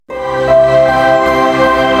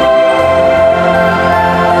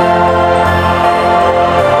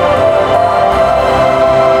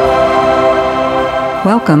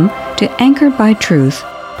Welcome to Anchored by Truth,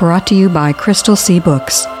 brought to you by Crystal Sea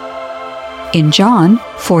Books. In John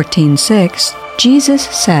 14:6, Jesus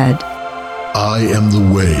said, I am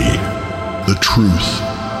the way, the truth,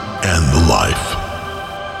 and the life.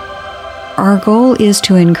 Our goal is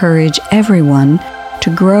to encourage everyone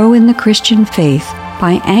to grow in the Christian faith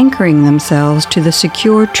by anchoring themselves to the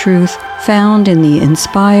secure truth found in the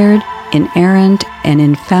inspired, inerrant, and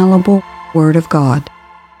infallible Word of God.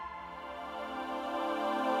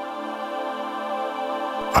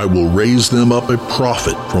 I will raise them up a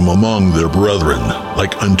prophet from among their brethren,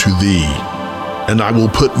 like unto thee, and I will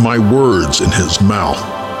put my words in his mouth,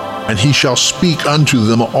 and he shall speak unto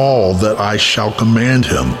them all that I shall command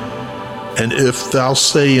him. And if thou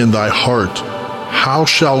say in thy heart, how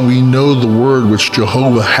shall we know the word which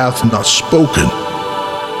Jehovah hath not spoken?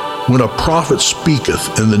 When a prophet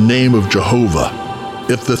speaketh in the name of Jehovah,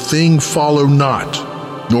 if the thing follow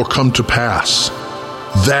not, nor come to pass,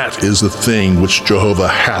 that is the thing which Jehovah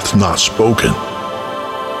hath not spoken.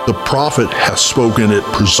 The prophet hath spoken it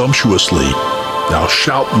presumptuously. Thou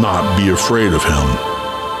shalt not be afraid of him.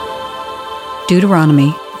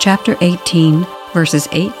 Deuteronomy chapter 18, verses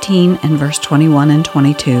 18 and verse 21 and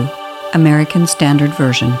 22, American Standard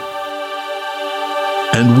Version.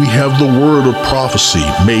 And we have the word of prophecy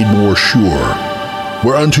made more sure,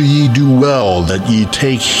 whereunto ye do well that ye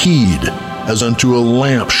take heed, as unto a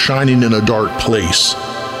lamp shining in a dark place,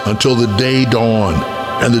 until the day dawn,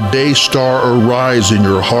 and the day star arise in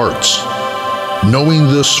your hearts. Knowing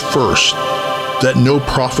this first, that no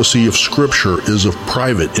prophecy of Scripture is of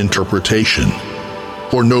private interpretation,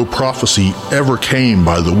 for no prophecy ever came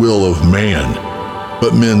by the will of man,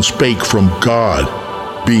 but men spake from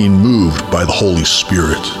God, being moved by the Holy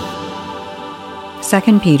Spirit.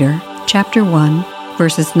 2 Peter chapter 1,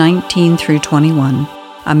 verses 19 through 21,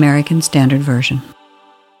 American Standard Version.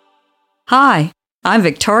 Hi, I'm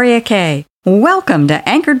Victoria Kay. Welcome to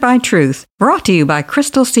Anchored by Truth, brought to you by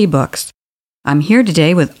Crystal Sea Books. I'm here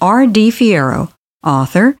today with R.D. Fierro,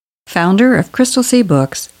 author, founder of Crystal Sea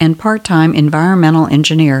Books, and part-time environmental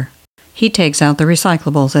engineer. He takes out the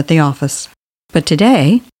recyclables at the office. But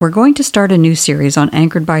today, we're going to start a new series on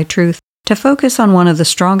Anchored by Truth to focus on one of the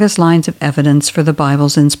strongest lines of evidence for the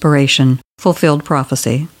Bible's inspiration, fulfilled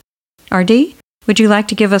prophecy. R.D., would you like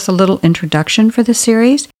to give us a little introduction for this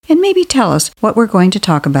series and maybe tell us what we're going to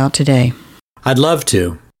talk about today? I'd love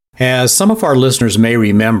to. As some of our listeners may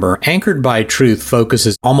remember, Anchored by Truth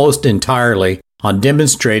focuses almost entirely on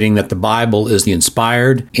demonstrating that the Bible is the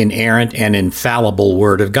inspired, inerrant, and infallible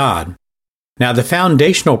Word of God. Now, the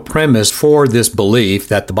foundational premise for this belief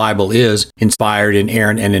that the Bible is inspired,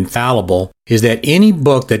 inerrant, and infallible is that any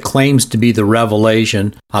book that claims to be the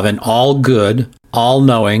revelation of an all-good,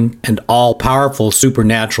 all-knowing, and all-powerful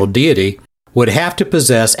supernatural deity would have to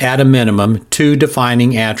possess at a minimum two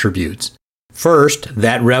defining attributes. First,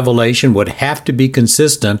 that revelation would have to be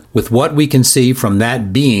consistent with what we can see from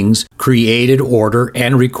that being's created order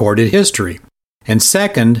and recorded history. And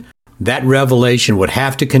second, that revelation would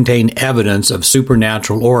have to contain evidence of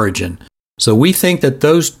supernatural origin. So we think that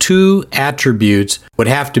those two attributes would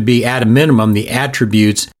have to be, at a minimum, the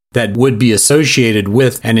attributes that would be associated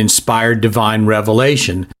with an inspired divine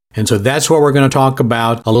revelation. And so that's what we're going to talk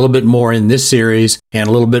about a little bit more in this series, and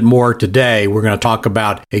a little bit more today. We're going to talk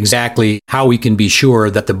about exactly how we can be sure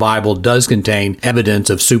that the Bible does contain evidence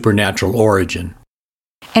of supernatural origin.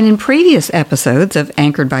 And in previous episodes of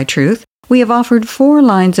Anchored by Truth, we have offered 4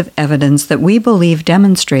 lines of evidence that we believe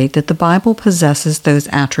demonstrate that the Bible possesses those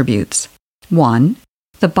attributes. 1.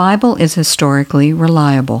 The Bible is historically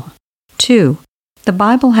reliable. 2. The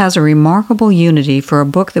Bible has a remarkable unity for a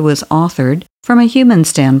book that was authored, from a human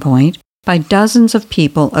standpoint, by dozens of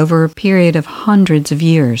people over a period of hundreds of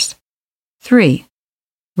years. 3.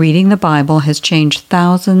 Reading the Bible has changed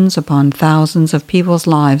thousands upon thousands of people's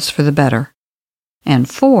lives for the better. And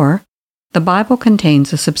 4. The Bible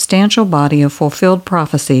contains a substantial body of fulfilled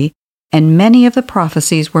prophecy, and many of the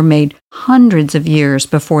prophecies were made hundreds of years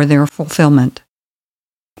before their fulfillment.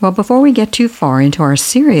 Well, before we get too far into our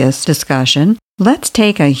serious discussion, let's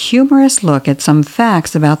take a humorous look at some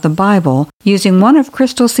facts about the Bible using one of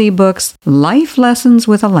Crystal Sea Books' Life Lessons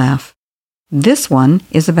with a Laugh. This one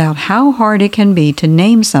is about how hard it can be to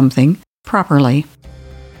name something properly.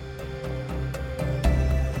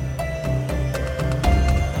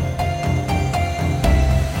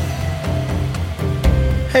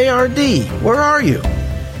 Hey RD, where are you?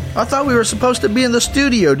 I thought we were supposed to be in the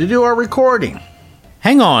studio to do our recording.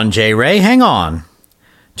 Hang on, J-Ray, hang on.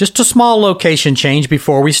 Just a small location change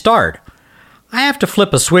before we start. I have to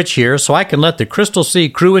flip a switch here so I can let the Crystal Sea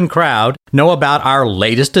crew and crowd know about our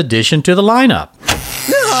latest addition to the lineup.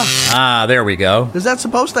 No! There we go. Is that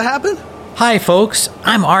supposed to happen? Hi, folks.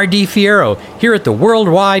 I'm R.D. Fierro here at the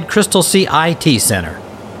Worldwide Crystal Sea IT Center.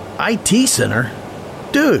 IT Center?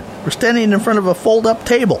 Dude, we're standing in front of a fold-up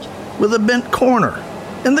table with a bent corner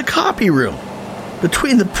in the copy room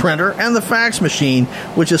between the printer and the fax machine,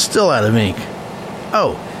 which is still out of ink.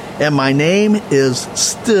 Oh, and my name is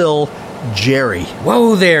still Jerry.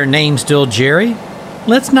 Whoa there, name still Jerry.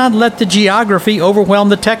 Let's not let the geography overwhelm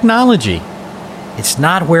the technology. It's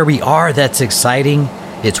not where we are that's exciting.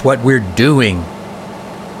 It's what we're doing.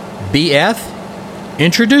 BF,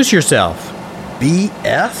 introduce yourself.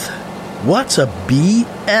 BF? What's a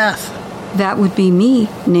BF? That would be me,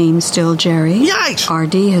 name still Jerry. Yikes!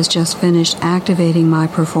 RD has just finished activating my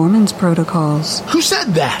performance protocols. Who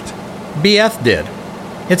said that? BF did.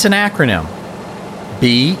 It's an acronym.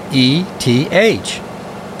 BETH.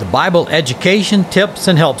 The Bible Education Tips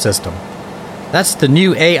and Help System. That's the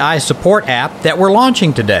new AI support app that we're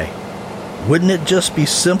launching today. Wouldn't it just be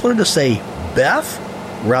simpler to say Beth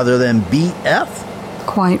rather than BF?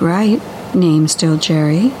 Quite right, name still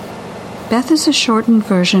Jerry. Beth is a shortened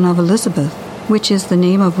version of Elizabeth, which is the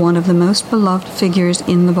name of one of the most beloved figures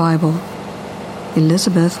in the Bible.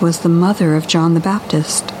 Elizabeth was the mother of John the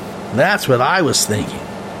Baptist. That's what I was thinking.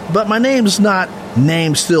 But my name's not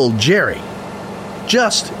name still Jerry.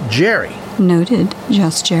 Just Jerry. Noted,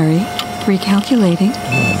 just Jerry. Recalculating.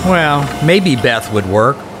 Well, maybe Beth would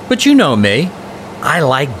work, but you know me. I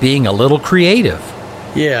like being a little creative.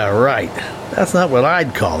 Yeah, right. That's not what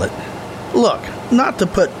I'd call it. Look, not to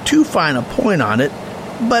put too fine a point on it,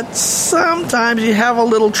 but sometimes you have a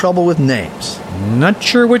little trouble with names. Not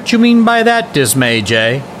sure what you mean by that, Dismay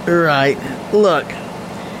J. Right. Look,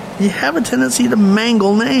 you have a tendency to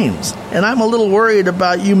mangle names, and I'm a little worried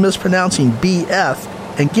about you mispronouncing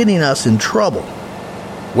BF and getting us in trouble.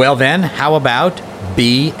 Well then, how about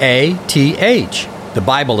BATH, the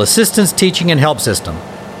Bible Assistance Teaching and Help System?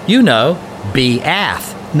 You know,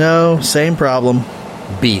 BATH. No, same problem.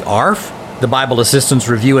 BARF, the Bible Assistance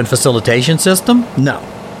Review and Facilitation System? No.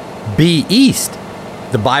 BEAST,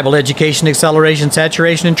 the Bible Education Acceleration,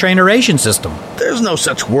 Saturation, and Traineration System. There's no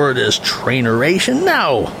such word as traineration,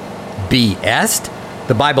 no. BEST,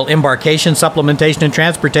 the Bible Embarkation, Supplementation, and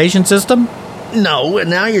Transportation System? No, and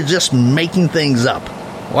now you're just making things up.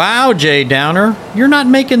 Wow, Jay Downer, you're not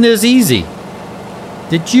making this easy.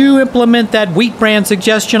 Did you implement that wheat bran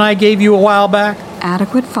suggestion I gave you a while back?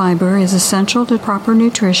 Adequate fiber is essential to proper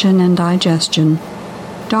nutrition and digestion.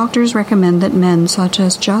 Doctors recommend that men such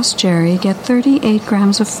as Just Jerry get 38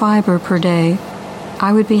 grams of fiber per day.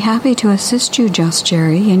 I would be happy to assist you, Just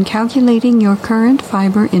Jerry, in calculating your current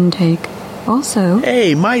fiber intake. Also,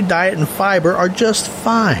 Hey, my diet and fiber are just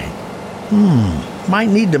fine. Might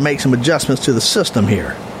need to make some adjustments to the system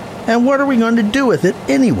here. And what are we going to do with it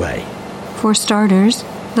anyway? for starters,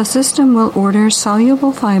 the system will order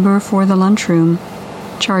soluble fiber for the lunchroom.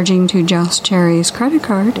 Charging to Just Jerry's credit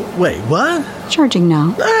card. Wait, what? Charging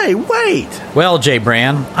now. Hey, wait! Well, Jay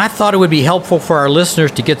Brand, I thought it would be helpful for our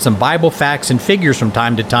listeners to get some Bible facts and figures from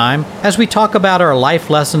time to time as we talk about our life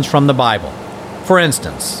lessons from the Bible. For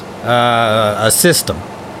instance, a system.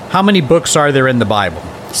 How many books are there in the Bible?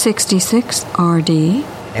 66 RD.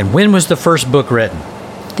 And when was the first book written?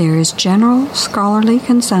 There is general scholarly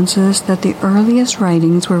consensus that the earliest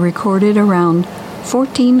writings were recorded around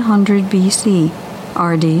 1400 BC,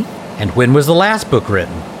 RD. And when was the last book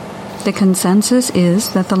written? The consensus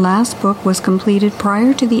is that the last book was completed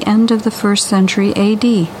prior to the end of the 1st century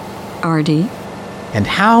AD, RD. And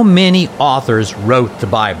how many authors wrote the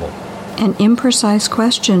Bible? An imprecise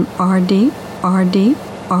question, RD.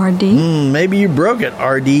 Maybe you broke it,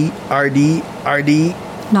 RD.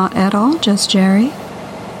 Not at all, Just Jerry.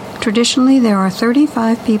 Traditionally, there are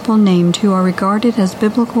 35 people named who are regarded as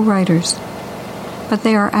biblical writers. But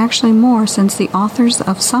they are actually more since the authors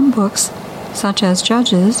of some books, such as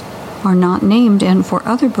Judges, are not named, and for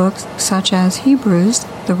other books, such as Hebrews,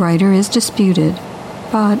 the writer is disputed.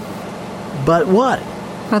 But what?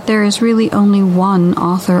 But there is really only one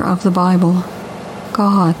author of the Bible,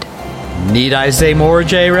 God. Need I say more,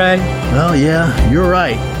 J. Ray? Well, yeah, you're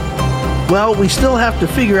right. Well, we still have to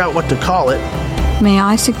figure out what to call it. May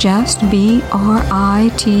I suggest BRITE?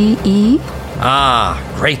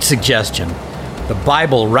 Ah, great suggestion. The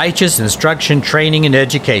Bible Righteous Instruction, Training, and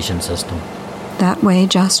Education System. That way,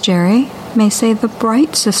 Just Jerry may say the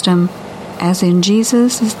bright system, as in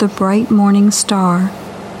Jesus is the bright morning star.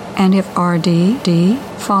 And if RD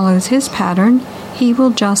follows his pattern, he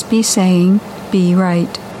will just be saying, be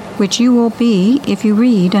right, which you will be if you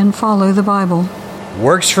read and follow the Bible.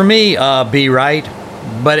 Works for me, be right,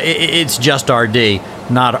 but it's just RD,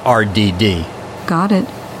 not RDD. Got it,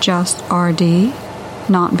 just RD.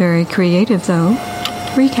 Not very creative, though.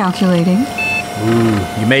 Recalculating.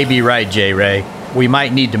 Ooh, you may be right, J. Ray. We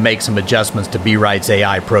might need to make some adjustments to B-Right's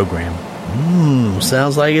AI program.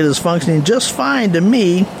 Sounds like it is functioning just fine to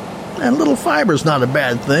me. And little fiber's not a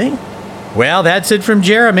bad thing. Well, that's it from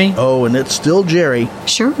Jeremy. Oh, and it's still Jerry.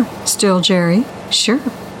 Sure. Still Jerry. Sure.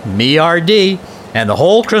 Me, RD, and the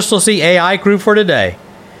whole Crystal Sea AI crew for today.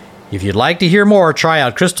 If you'd like to hear more, try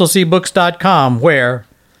out crystalseabooks.com, where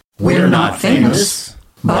we're not famous,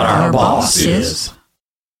 but our boss is.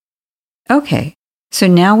 Okay, so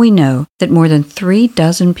now we know that more than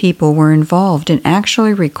 36 people were involved in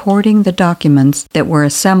actually recording the documents that were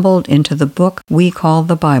assembled into the book we call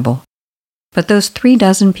the Bible. But those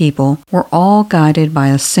 36 people were all guided by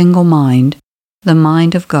a single mind, the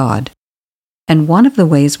mind of God. And one of the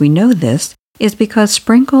ways we know this is because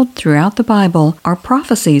sprinkled throughout the Bible are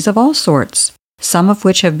prophecies of all sorts, some of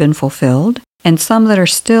which have been fulfilled, and some that are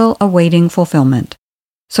still awaiting fulfillment.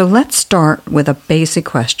 So let's start with a basic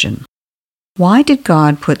question. Why did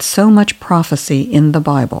God put so much prophecy in the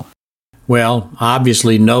Bible? Well,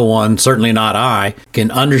 obviously no one, certainly not I,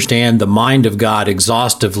 can understand the mind of God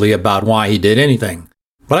exhaustively about why he did anything.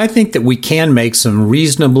 But I think that we can make some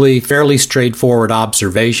reasonably, fairly straightforward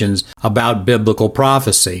observations about biblical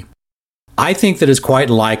prophecy. I think that it's quite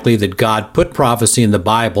likely that God put prophecy in the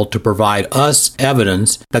Bible to provide us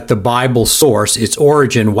evidence that the Bible's source, its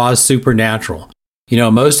origin, was supernatural. You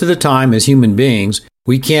know, most of the time as human beings,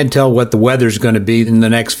 we can't tell what the weather's going to be in the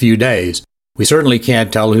next few days. We certainly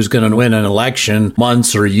can't tell who's going to win an election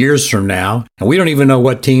months or years from now, and we don't even know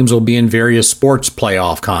what teams will be in various sports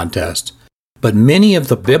playoff contests. But many of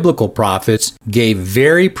the biblical prophets gave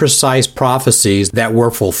very precise prophecies that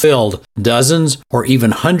were fulfilled dozens or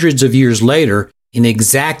even hundreds of years later in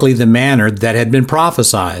exactly the manner that had been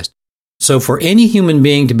prophesied. So for any human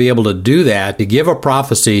being to be able to do that, to give a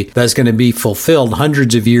prophecy that's going to be fulfilled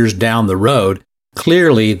hundreds of years down the road,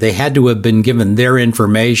 clearly they had to have been given their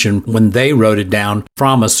information when they wrote it down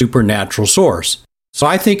from a supernatural source. So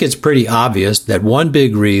I think it's pretty obvious that one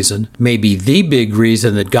big reason, maybe the big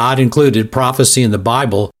reason that God included prophecy in the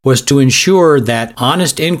Bible was to ensure that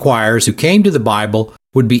honest inquirers who came to the Bible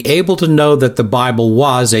would be able to know that the Bible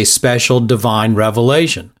was a special divine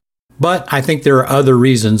revelation. But I think there are other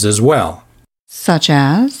reasons as well. Such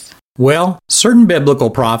as? Well, certain biblical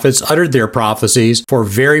prophets uttered their prophecies for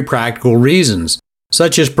very practical reasons,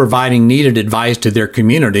 such as providing needed advice to their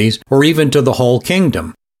communities or even to the whole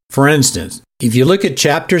kingdom. For instance, if you look at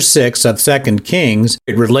chapter 6 of 2 Kings,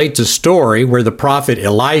 it relates a story where the prophet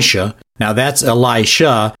Elisha, now that's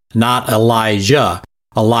Elisha, not Elijah.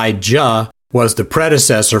 Elijah was the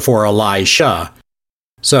predecessor for Elisha.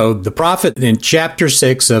 So the prophet in chapter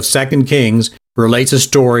 6 of 2 Kings relates a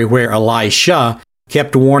story where Elisha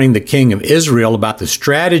kept warning the king of Israel about the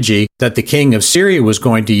strategy that the king of Syria was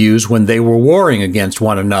going to use when they were warring against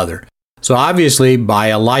one another. So obviously,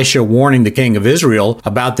 by Elisha warning the king of Israel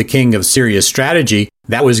about the king of Syria's strategy,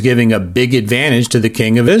 that was giving a big advantage to the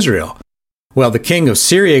king of Israel. Well, the king of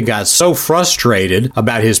Syria got so frustrated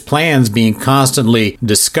about his plans being constantly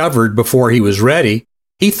discovered before he was ready,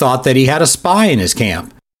 he thought that he had a spy in his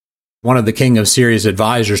camp. One of the king of Syria's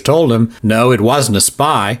advisors told him, no, it wasn't a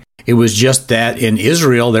spy. It was just that in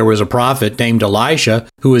Israel there was a prophet named Elisha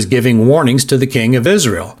who was giving warnings to the king of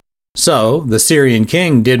Israel. So, the Syrian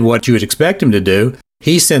king did what you would expect him to do.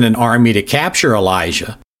 He sent an army to capture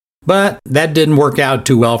Elijah. But that didn't work out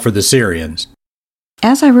too well for the Syrians.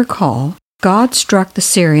 As I recall, God struck the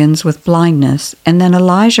Syrians with blindness, and then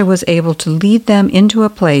Elijah was able to lead them into a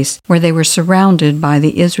place where they were surrounded by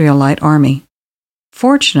the Israelite army.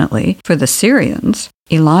 Fortunately for the Syrians,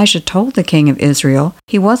 Elijah told the king of Israel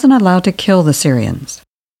he wasn't allowed to kill the Syrians.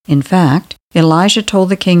 In fact, Elijah told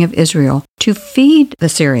the king of Israel to feed the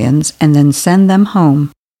Syrians and then send them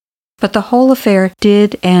home. But the whole affair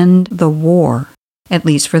did end the war, at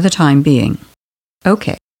least for the time being.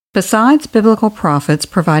 Okay, besides biblical prophets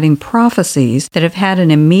providing prophecies that have had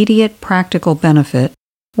an immediate practical benefit,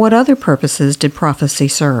 what other purposes did prophecy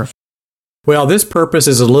serve? Well, this purpose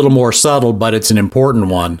is a little more subtle, but it's an important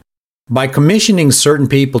one. By commissioning certain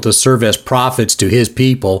people to serve as prophets to his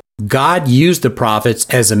people, God used the prophets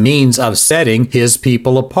as a means of setting his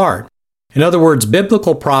people apart. In other words,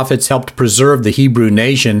 biblical prophets helped preserve the Hebrew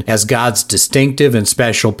nation as God's distinctive and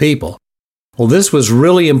special people. Well, this was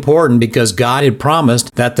really important because God had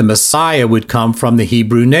promised that the Messiah would come from the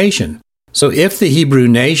Hebrew nation. So if the Hebrew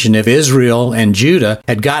nation, if Israel and Judah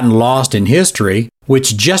had gotten lost in history,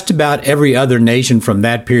 which just about every other nation from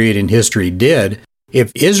that period in history did,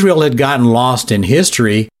 if Israel had gotten lost in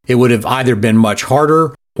history, it would have either been much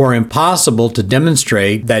harder or impossible to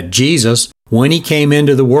demonstrate that Jesus when he came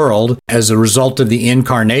into the world as a result of the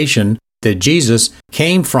incarnation, that Jesus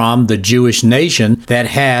came from the Jewish nation that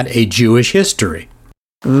had a Jewish history.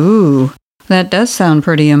 Ooh, that does sound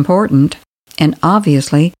pretty important. And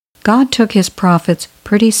obviously, God took his prophets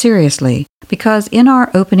pretty seriously, because in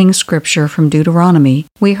our opening scripture from Deuteronomy,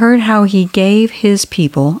 we heard how he gave his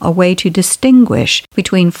people a way to distinguish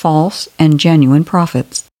between false and genuine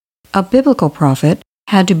prophets. A biblical prophet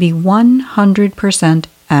had to be 100%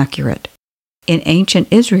 accurate. In ancient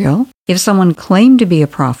Israel, if someone claimed to be a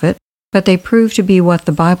prophet, but they proved to be what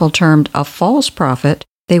the Bible termed a false prophet,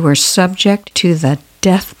 they were subject to the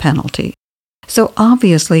death penalty. So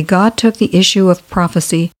obviously, God took the issue of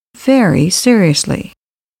prophecy very seriously.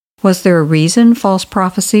 Was there a reason false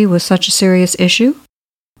prophecy was such a serious issue?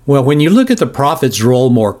 Well, when you look at the prophet's role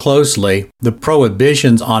more closely, the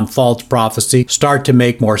prohibitions on false prophecy start to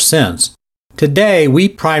make more sense. Today, we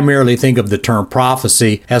primarily think of the term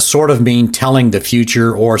prophecy as sort of mean telling the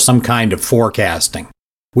future or some kind of forecasting.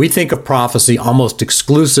 We think of prophecy almost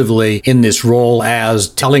exclusively in this role as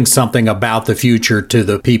telling something about the future to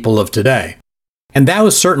the people of today. And that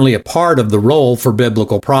was certainly a part of the role for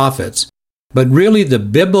biblical prophets. But really, the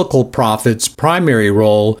biblical prophet's primary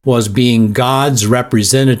role was being God's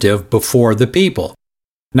representative before the people.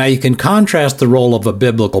 Now, you can contrast the role of a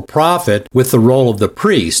biblical prophet with the role of the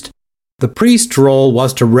priest. The priest's role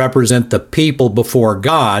was to represent the people before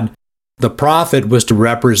God. The prophet was to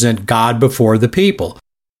represent God before the people.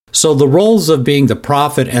 So the roles of being the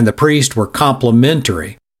prophet and the priest were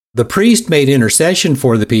complementary. The priest made intercession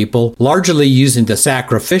for the people, largely using the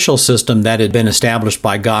sacrificial system that had been established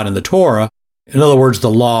by God in the Torah, in other words, the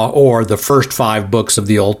law or the first 5 books of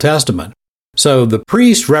the Old Testament. So the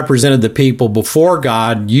priest represented the people before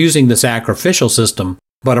God using the sacrificial system,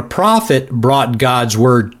 but a prophet brought God's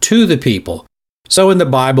word to the people. So in the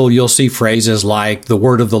Bible, you'll see phrases like, the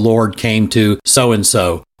word of the Lord came to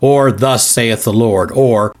so-and-so, or thus saith the Lord,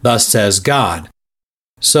 or thus says God.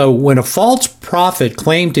 So when a false prophet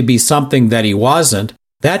claimed to be something that he wasn't,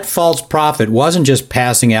 that false prophet wasn't just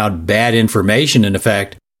passing out bad information in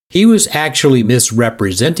effect. He was actually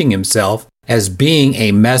misrepresenting himself as being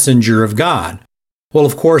a messenger of God. Well,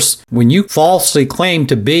 of course, when you falsely claim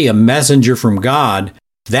to be a messenger from God,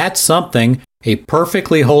 that's something a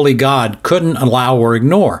perfectly holy God couldn't allow or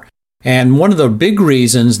ignore. And one of the big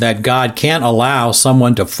reasons that God can't allow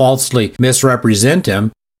someone to falsely misrepresent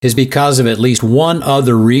him is because of at least one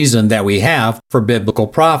other reason that we have for biblical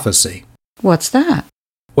prophecy. What's that?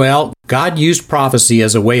 Well, God used prophecy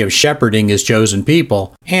as a way of shepherding his chosen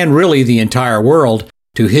people, and really the entire world,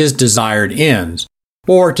 to his desired ends.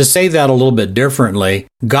 Or to say that a little bit differently,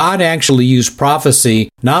 God actually used prophecy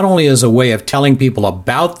not only as a way of telling people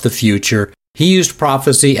about the future, he used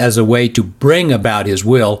prophecy as a way to bring about his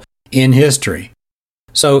will in history.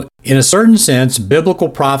 So, in a certain sense, biblical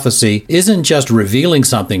prophecy isn't just revealing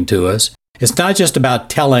something to us. It's not just about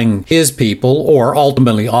telling his people, or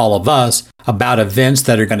ultimately all of us, about events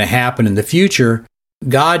that are going to happen in the future.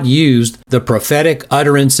 God used the prophetic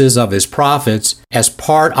utterances of his prophets as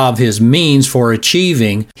part of his means for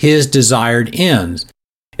achieving his desired ends.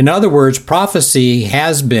 In other words, prophecy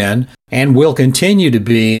has been and will continue to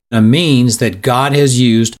be a means that God has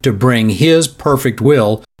used to bring his perfect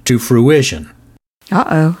will to fruition.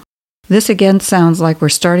 Uh-oh. This again sounds like we're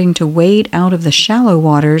starting to wade out of the shallow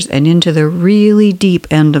waters and into the really deep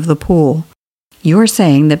end of the pool. You're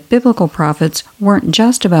saying that biblical prophets weren't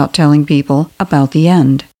just about telling people about the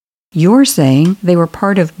end. You're saying they were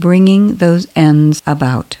part of bringing those ends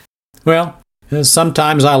about. Well,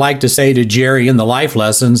 sometimes I like to say to Jerry in the life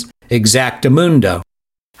lessons, exactamundo.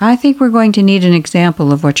 I think we're going to need an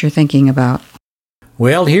example of what you're thinking about.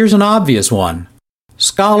 Well, here's an obvious one.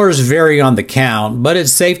 Scholars vary on the count, but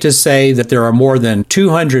it's safe to say that there are more than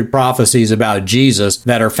 200 prophecies about Jesus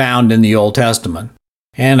that are found in the Old Testament.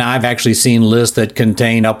 And I've actually seen lists that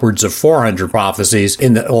contain upwards of 400 prophecies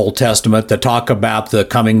in the Old Testament that talk about the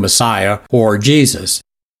coming Messiah or Jesus.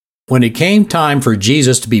 When it came time for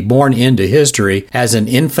Jesus to be born into history as an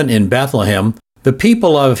infant in Bethlehem, the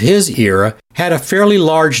people of his era had a fairly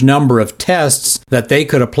large number of tests that they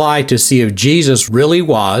could apply to see if Jesus really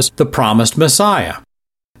was the promised Messiah.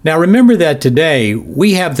 Now remember that today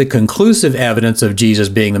we have the conclusive evidence of Jesus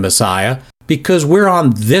being the Messiah because we're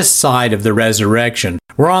on this side of the resurrection.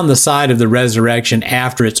 We're on the side of the resurrection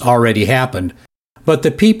after it's already happened. But the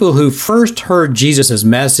people who first heard Jesus'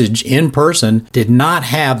 message in person did not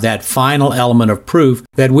have that final element of proof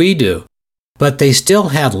that we do. But they still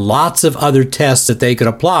had lots of other tests that they could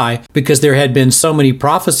apply because there had been so many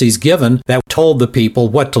prophecies given that told the people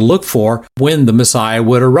what to look for when the Messiah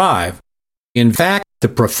would arrive. In fact, the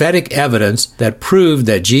prophetic evidence that proved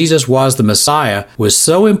that Jesus was the Messiah was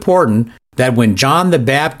so important that when John the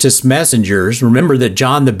Baptist's messengers, remember that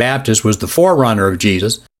John the Baptist was the forerunner of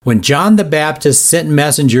Jesus, when John the Baptist sent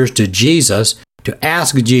messengers to Jesus to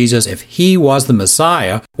ask Jesus if he was the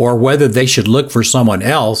Messiah or whether they should look for someone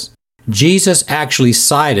else, Jesus actually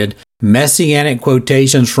cited messianic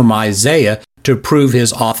quotations from Isaiah to prove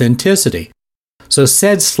his authenticity. So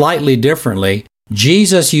said slightly differently,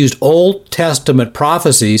 Jesus used Old Testament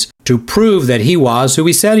prophecies to prove that he was who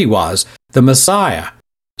he said he was, the Messiah.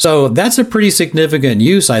 So that's a pretty significant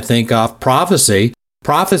use, I think, of prophecy.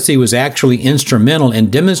 Prophecy was actually instrumental in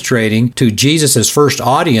demonstrating to Jesus' first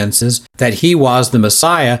audiences that he was the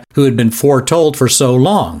Messiah who had been foretold for so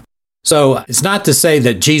long. So it's not to say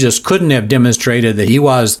that Jesus couldn't have demonstrated that he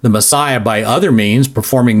was the Messiah by other means,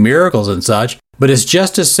 performing miracles and such, but it's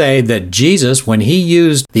just to say that Jesus, when he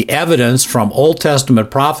used the evidence from Old Testament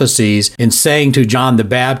prophecies in saying to John the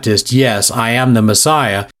Baptist, yes, I am the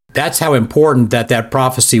Messiah, that's how important that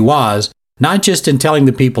prophecy was, not just in telling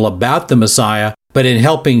the people about the Messiah, but in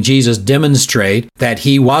helping Jesus demonstrate that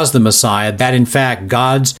he was the Messiah, that in fact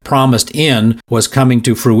God's promised end was coming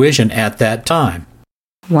to fruition at that time.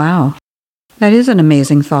 Wow, that is an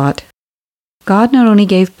amazing thought. God not only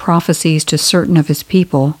gave prophecies to certain of his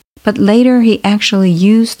people, but later he actually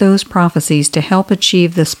used those prophecies to help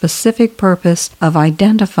achieve the specific purpose of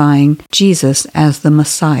identifying Jesus as the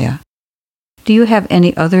Messiah. Do you have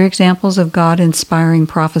any other examples of God inspiring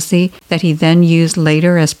prophecy that he then used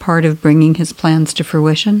later as part of bringing his plans to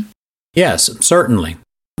fruition? Yes, certainly.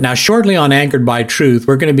 Now, shortly on Anchored by Truth,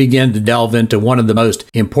 we're going to begin to delve into one of the most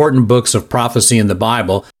important books of prophecy in the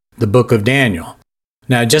Bible, the book of Daniel.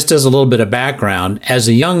 Now, just as a little bit of background, as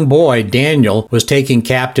a young boy, Daniel was taken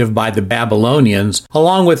captive by the Babylonians,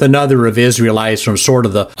 along with another of Israelites from sort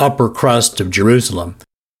of the upper crust of Jerusalem.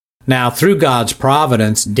 Now, through God's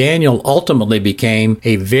providence, Daniel ultimately became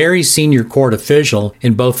a very senior court official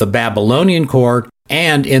in both the Babylonian court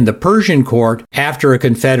and in the Persian court after a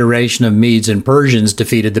confederation of Medes and Persians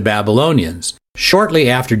defeated the Babylonians. Shortly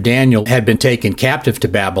after Daniel had been taken captive to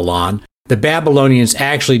Babylon, the Babylonians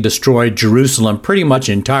actually destroyed Jerusalem pretty much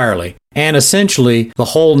entirely, and essentially the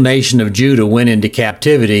whole nation of Judah went into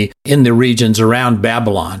captivity in the regions around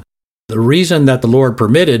Babylon. The reason that the Lord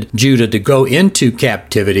permitted Judah to go into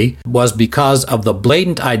captivity was because of the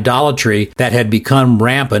blatant idolatry that had become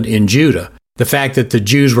rampant in Judah. The fact that the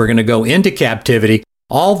Jews were going to go into captivity,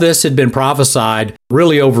 all this had been prophesied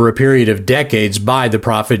really over a period of decades by the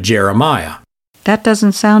prophet Jeremiah. That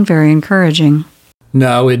doesn't sound very encouraging.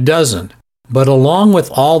 No, it doesn't. But along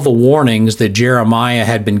with all the warnings that Jeremiah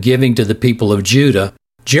had been giving to the people of Judah,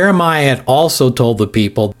 Jeremiah had also told the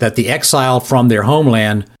people that the exile from their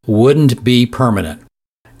homeland wouldn't be permanent.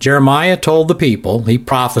 Jeremiah told the people, he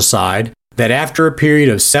prophesied, that after a period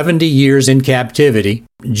of 70 years in captivity,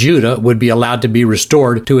 Judah would be allowed to be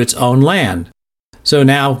restored to its own land. So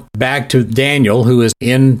now, back to Daniel, who is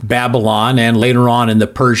in Babylon and later on in the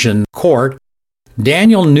Persian court.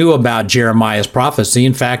 Daniel knew about Jeremiah's prophecy.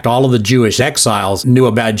 In fact, all of the Jewish exiles knew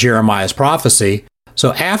about Jeremiah's prophecy.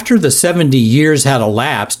 So after the 70 years had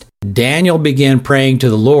elapsed, Daniel began praying to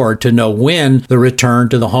the Lord to know when the return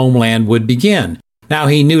to the homeland would begin. Now,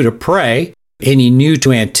 he knew to pray, and he knew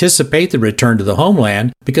to anticipate the return to the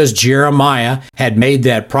homeland because Jeremiah had made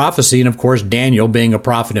that prophecy, and of course, Daniel, being a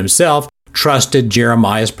prophet himself, trusted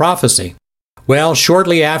Jeremiah's prophecy. Well,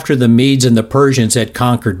 shortly after the Medes and the Persians had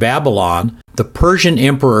conquered Babylon, the Persian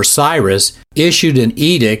Emperor Cyrus issued an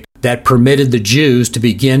edict that permitted the Jews to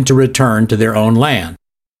begin to return to their own land.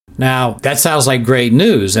 Now, that sounds like great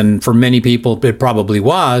news, and for many people it probably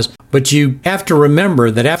was, but you have to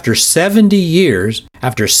remember that after 70 years,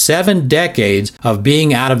 after 7 decades of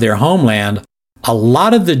being out of their homeland, a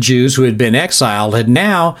lot of the Jews who had been exiled had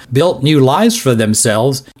now built new lives for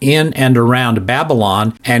themselves in and around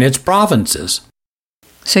Babylon and its provinces.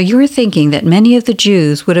 So you're thinking that many of the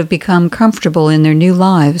Jews would have become comfortable in their new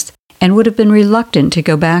lives and would have been reluctant to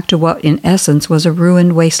go back to what in essence was a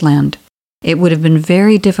ruined wasteland. It would have been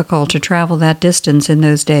very difficult to travel that distance in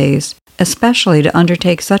those days, especially to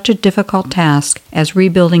undertake such a difficult task as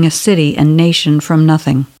rebuilding a city and nation from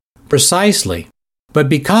nothing. Precisely. But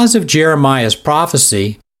because of Jeremiah's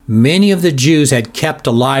prophecy, many of the Jews had kept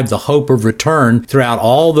alive the hope of return throughout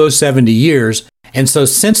all those 70 years, and so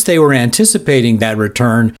since they were anticipating that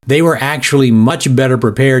return, they were actually much better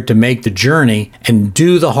prepared to make the journey and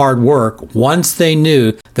do the hard work once they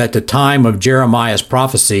knew that the time of Jeremiah's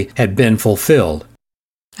prophecy had been fulfilled.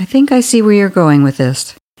 I think I see where you're going with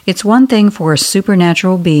this. It's one thing for a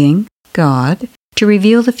supernatural being, God, to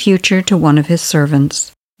reveal the future to one of his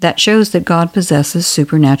servants. That shows that God possesses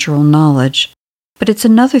supernatural knowledge. But it's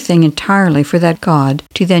another thing entirely for that God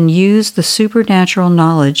to then use the supernatural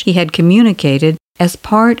knowledge he had communicated as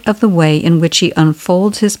part of the way in which he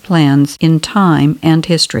unfolds his plans in time and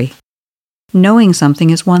history. Knowing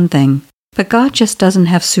something is one thing, but God just doesn't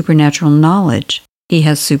have supernatural knowledge. He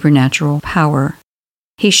has supernatural power.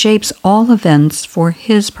 He shapes all events for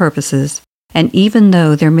his purposes, and even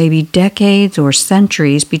though there may be decades or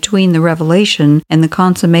centuries between the revelation and the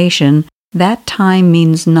consummation, that time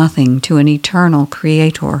means nothing to an eternal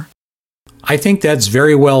creator. I think that's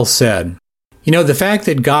very well said. You know, the fact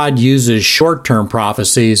that God uses short-term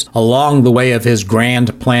prophecies along the way of his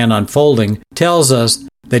grand plan unfolding tells us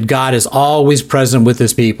that God is always present with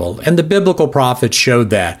his people, and the biblical prophets showed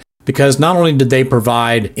that, because not only did they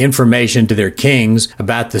provide information to their kings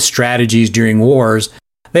about the strategies during wars,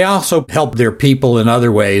 they also helped their people in other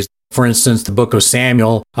ways. For instance, the book of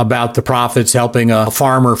Samuel about the prophets helping a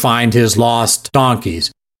farmer find his lost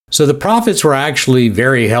donkeys. So the prophets were actually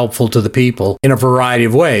very helpful to the people in a variety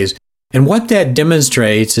of ways. And what that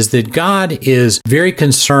demonstrates is that God is very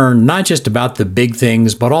concerned not just about the big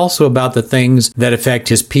things, but also about the things that affect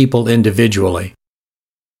his people individually.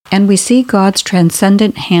 And we see God's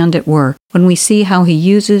transcendent hand at work when we see how he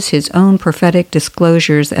uses his own prophetic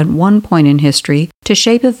disclosures at one point in history to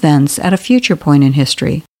shape events at a future point in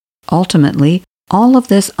history. Ultimately, all of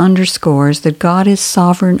this underscores that God is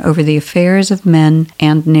sovereign over the affairs of men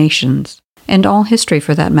and nations, and all history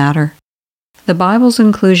for that matter. The Bible's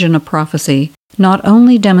inclusion of prophecy not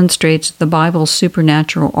only demonstrates the Bible's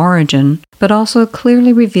supernatural origin, but also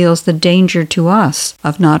clearly reveals the danger to us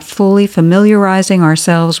of not fully familiarizing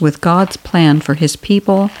ourselves with God's plan for his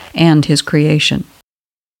people and his creation.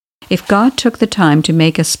 If God took the time to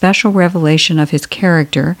make a special revelation of his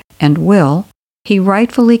character and will, he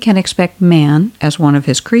rightfully can expect man, as one of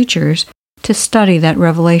his creatures, to study that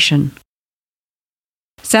revelation.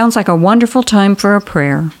 Sounds like a wonderful time for a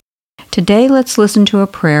prayer. Today, let's listen to a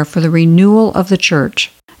prayer for the renewal of the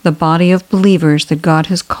church, the body of believers that God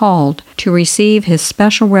has called to receive his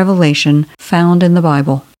special revelation found in the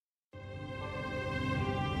Bible.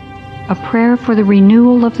 A prayer for the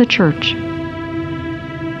renewal of the church.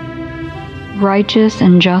 Righteous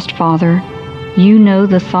and just Father, you know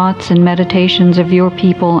the thoughts and meditations of your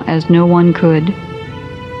people as no one could.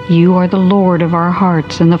 You are the Lord of our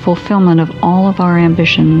hearts and the fulfillment of all of our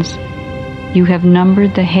ambitions. You have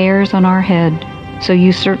numbered the hairs on our head, so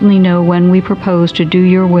you certainly know when we propose to do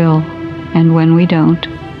your will and when we don't.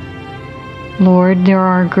 Lord, there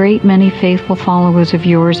are a great many faithful followers of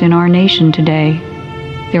yours in our nation today.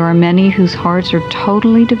 There are many whose hearts are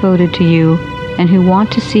totally devoted to you and who want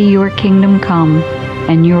to see your kingdom come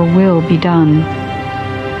and your will be done.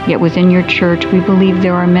 Yet within your church we believe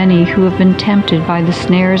there are many who have been tempted by the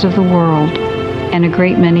snares of the world, and a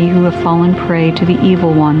great many who have fallen prey to the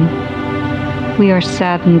evil one. We are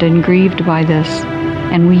saddened and grieved by this,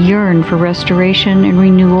 and we yearn for restoration and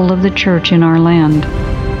renewal of the church in our land.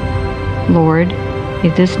 Lord,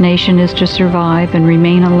 if this nation is to survive and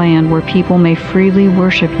remain a land where people may freely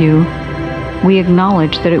worship you, we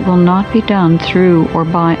acknowledge that it will not be done through or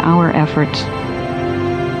by our efforts.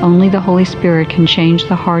 Only the Holy Spirit can change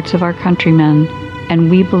the hearts of our countrymen, and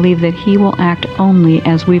we believe that he will act only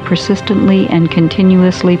as we persistently and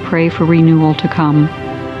continuously pray for renewal to come.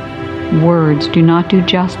 Words do not do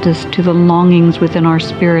justice to the longings within our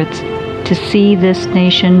spirits to see this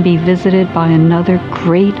nation be visited by another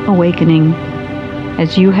great awakening.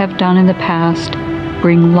 As you have done in the past,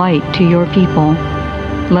 bring light to your people.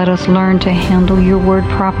 Let us learn to handle your word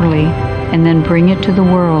properly and then bring it to the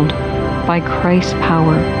world by Christ's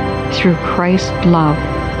power, through Christ's love,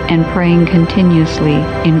 and praying continuously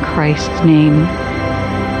in Christ's name.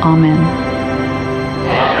 Amen.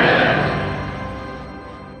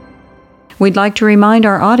 We'd like to remind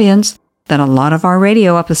our audience that a lot of our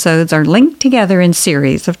radio episodes are linked together in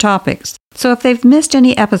series of topics. So if they've missed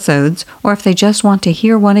any episodes, or if they just want to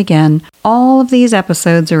hear one again, all of these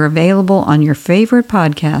episodes are available on your favorite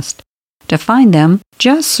podcast. To find them,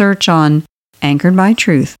 just search on Anchored by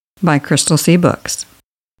Truth by Crystal C. Books.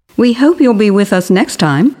 We hope you'll be with us next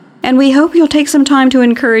time, and we hope you'll take some time to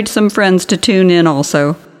encourage some friends to tune in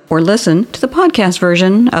also, or listen to the podcast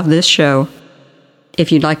version of this show.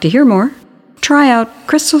 If you'd like to hear more, try out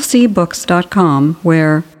crystalcbooks.com,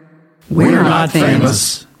 where we're not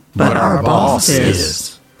famous, but our boss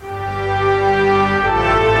is.